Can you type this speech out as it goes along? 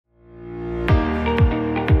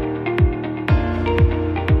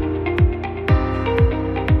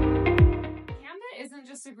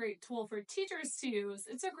tool for teachers to use,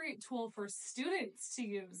 it's a great tool for students to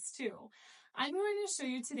use too. I'm going to show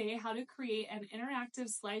you today how to create an interactive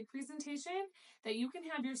slide presentation that you can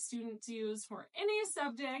have your students use for any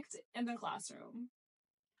subject in the classroom.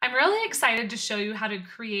 I'm really excited to show you how to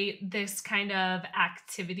create this kind of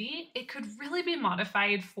activity. It could really be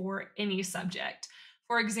modified for any subject.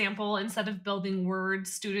 For example, instead of building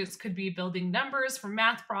words, students could be building numbers for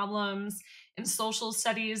math problems. In social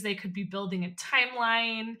studies, they could be building a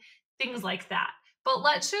timeline, things like that. But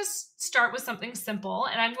let's just start with something simple.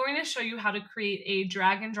 And I'm going to show you how to create a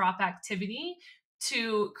drag and drop activity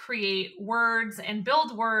to create words and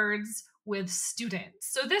build words with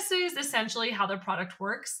students. So this is essentially how the product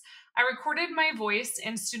works. I recorded my voice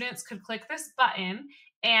and students could click this button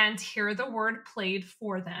and hear the word played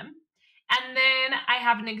for them. And then I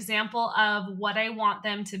have an example of what I want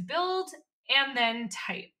them to build and then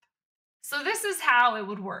type. So this is how it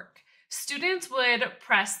would work. Students would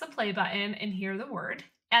press the play button and hear the word,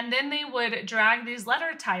 and then they would drag these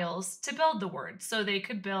letter tiles to build the word. So they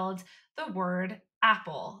could build the word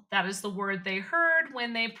apple. That is the word they heard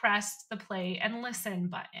when they pressed the play and listen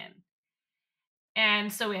button.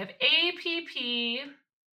 And so we have APPLE,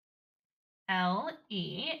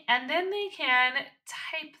 and then they can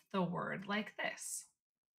type the word like this.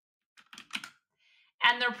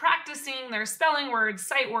 And they're practicing their spelling words,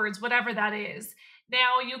 sight words, whatever that is.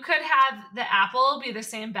 Now, you could have the apple be the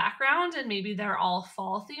same background and maybe they're all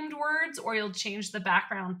fall themed words, or you'll change the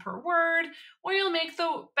background per word, or you'll make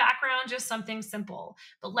the background just something simple.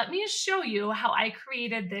 But let me show you how I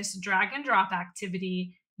created this drag and drop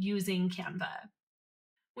activity using Canva.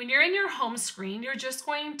 When you're in your home screen, you're just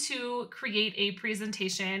going to create a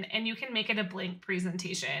presentation and you can make it a blank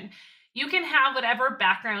presentation. You can have whatever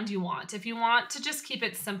background you want. If you want to just keep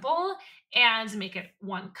it simple and make it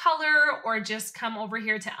one color, or just come over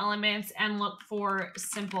here to elements and look for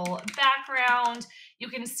simple background, you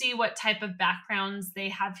can see what type of backgrounds they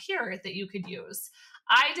have here that you could use.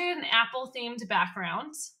 I did an apple themed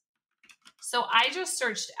background. So I just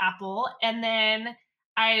searched apple and then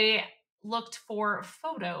I looked for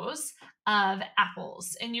photos of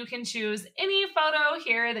apples, and you can choose any photo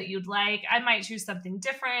here that you'd like. I might choose something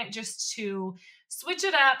different just to switch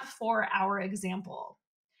it up for our example.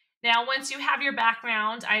 Now, once you have your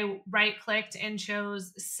background, I right-clicked and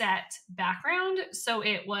chose Set Background, so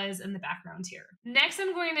it was in the background here. Next,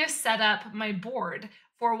 I'm going to set up my board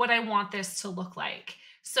for what I want this to look like.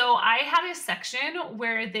 So I had a section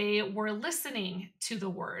where they were listening to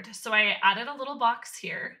the word. So I added a little box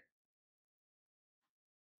here.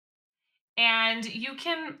 And you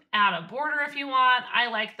can add a border if you want. I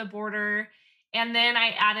like the border. And then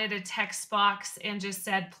I added a text box and just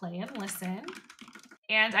said play and listen.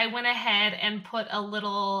 And I went ahead and put a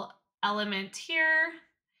little element here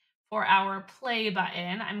for our play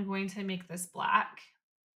button. I'm going to make this black.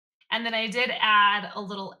 And then I did add a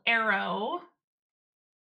little arrow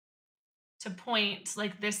to point,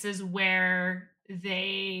 like this is where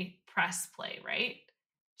they press play, right?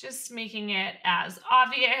 Just making it as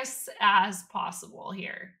obvious as possible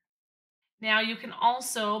here. Now you can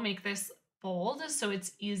also make this bold so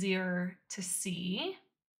it's easier to see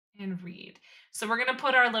and read. So we're going to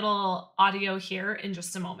put our little audio here in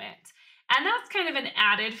just a moment. And that's kind of an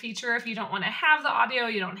added feature. If you don't want to have the audio,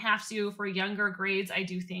 you don't have to. For younger grades, I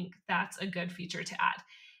do think that's a good feature to add.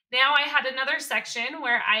 Now I had another section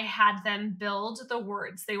where I had them build the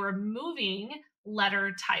words. They were moving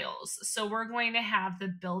letter tiles. So we're going to have the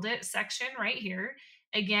build it section right here.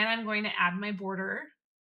 Again, I'm going to add my border.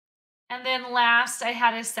 And then last, I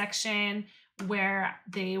had a section where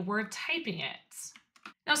they were typing it.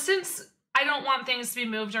 Now, since I don't want things to be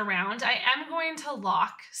moved around, I am going to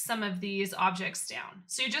lock some of these objects down.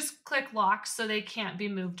 So you just click lock so they can't be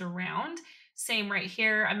moved around. Same right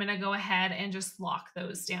here. I'm going to go ahead and just lock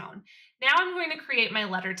those down. Now I'm going to create my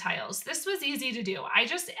letter tiles. This was easy to do. I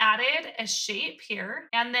just added a shape here,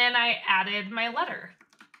 and then I added my letter.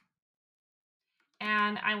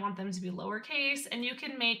 And I want them to be lowercase, and you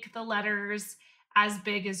can make the letters as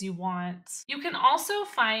big as you want. You can also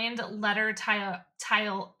find letter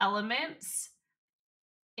tile elements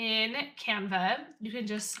in Canva. You can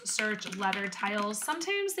just search letter tiles.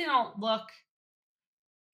 Sometimes they don't look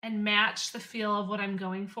and match the feel of what I'm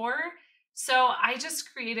going for. So I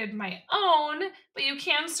just created my own, but you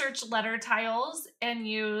can search letter tiles and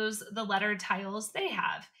use the letter tiles they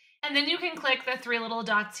have. And then you can click the three little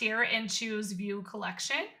dots here and choose View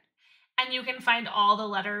Collection. And you can find all the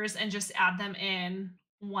letters and just add them in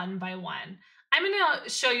one by one. I'm going to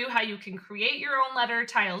show you how you can create your own letter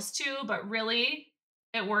tiles too, but really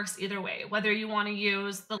it works either way, whether you want to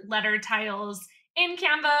use the letter tiles in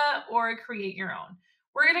Canva or create your own.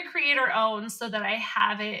 We're going to create our own so that I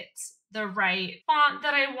have it the right font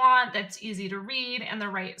that I want, that's easy to read, and the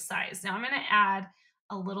right size. Now I'm going to add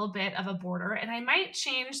a little bit of a border, and I might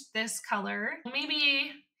change this color,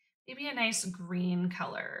 maybe a nice green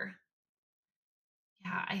color.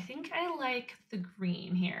 Yeah, I think I like the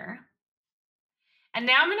green here. And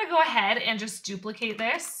now I'm going to go ahead and just duplicate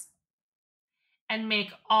this and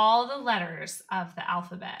make all the letters of the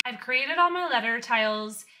alphabet. I've created all my letter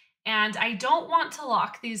tiles, and I don't want to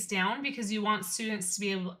lock these down because you want students to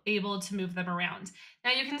be able to move them around.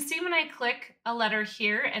 Now you can see when I click a letter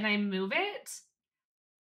here and I move it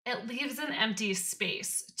leaves an empty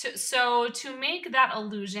space. So to make that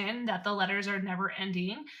illusion that the letters are never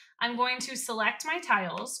ending, I'm going to select my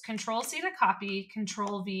tiles, Control C to copy,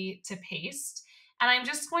 Control V to paste, and I'm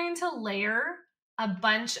just going to layer a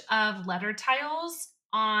bunch of letter tiles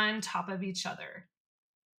on top of each other.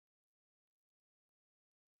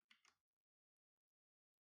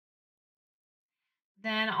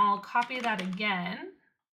 Then I'll copy that again.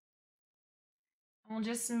 We'll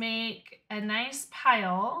just make a nice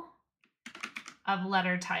pile of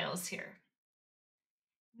letter tiles here.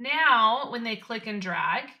 Now, when they click and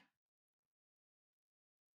drag,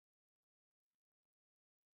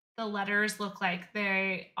 the letters look like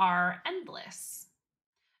they are endless.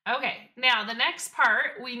 Okay, now the next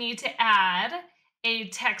part, we need to add a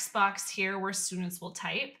text box here where students will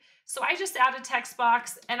type. So I just add a text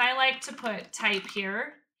box, and I like to put type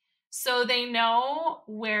here so they know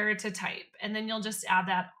where to type. And then you'll just add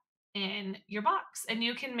that in your box, and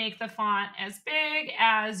you can make the font as big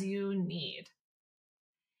as you need.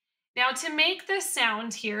 Now, to make this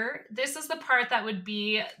sound here, this is the part that would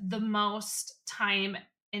be the most time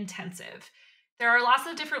intensive. There are lots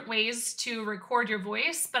of different ways to record your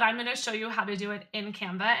voice, but I'm going to show you how to do it in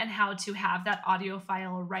Canva and how to have that audio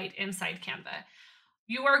file right inside Canva.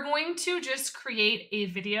 You are going to just create a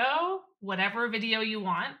video, whatever video you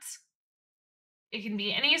want. It can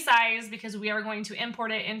be any size because we are going to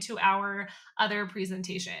import it into our other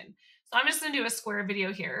presentation. So I'm just going to do a square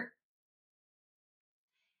video here.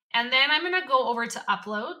 And then I'm going to go over to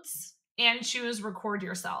uploads and choose record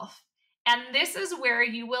yourself. And this is where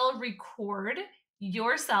you will record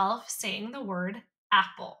yourself saying the word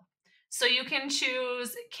apple. So you can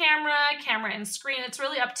choose camera and screen. It's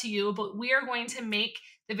really up to you, but we are going to make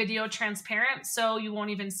the video transparent so you won't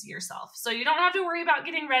even see yourself. So you don't have to worry about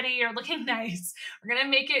getting ready or looking nice. We're going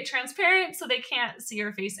to make it transparent so they can't see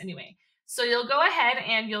your face anyway. So you'll go ahead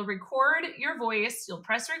and you'll record your voice. You'll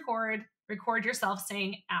press record yourself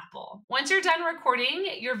saying apple. Once you're done recording,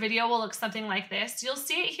 your video will look something like this. You'll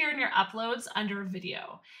see it here in your uploads under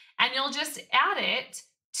video, and you'll just add it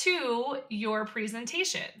to your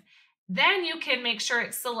presentation. Then you can make sure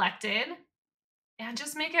it's selected and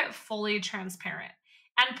just make it fully transparent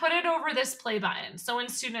and put it over this play button. So when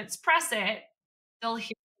students press it, they'll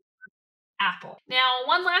hear apple. Now,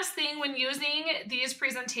 one last thing when using these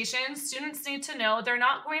presentations, students need to know they're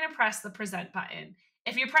not going to press the present button.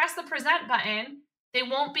 If you press the present button, they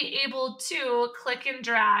won't be able to click and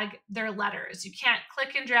drag their letters. You can't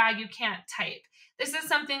click and drag, you can't type. This is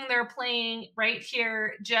something they're playing right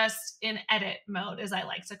here, just in edit mode, as I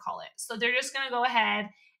like to call it. So they're just going to go ahead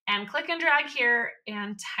and click and drag here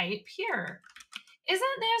and type here. Isn't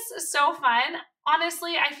this so fun?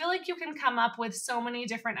 Honestly, I feel like you can come up with so many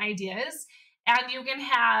different ideas, and you can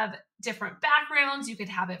have different backgrounds. You could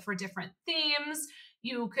have it for different themes.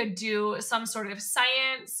 You could do some sort of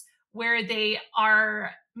science where they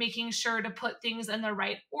are making sure to put things in the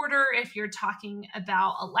right order. If you're talking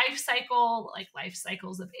about a life cycle, like life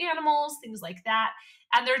cycles of animals, things like that,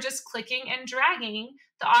 and they're just clicking and dragging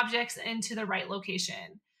the objects into the right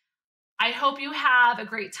location. I hope you have a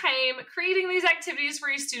great time creating these activities for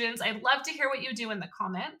your students. I'd love to hear what you do in the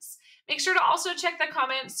comments. Make sure to also check the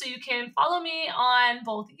comments so you can follow me on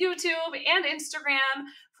both YouTube and Instagram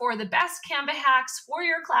for the best Canva hacks for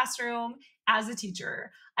your classroom as a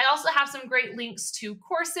teacher. I also have some great links to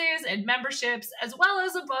courses and memberships, as well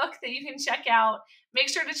as a book that you can check out. Make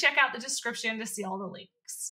sure to check out the description to see all the links.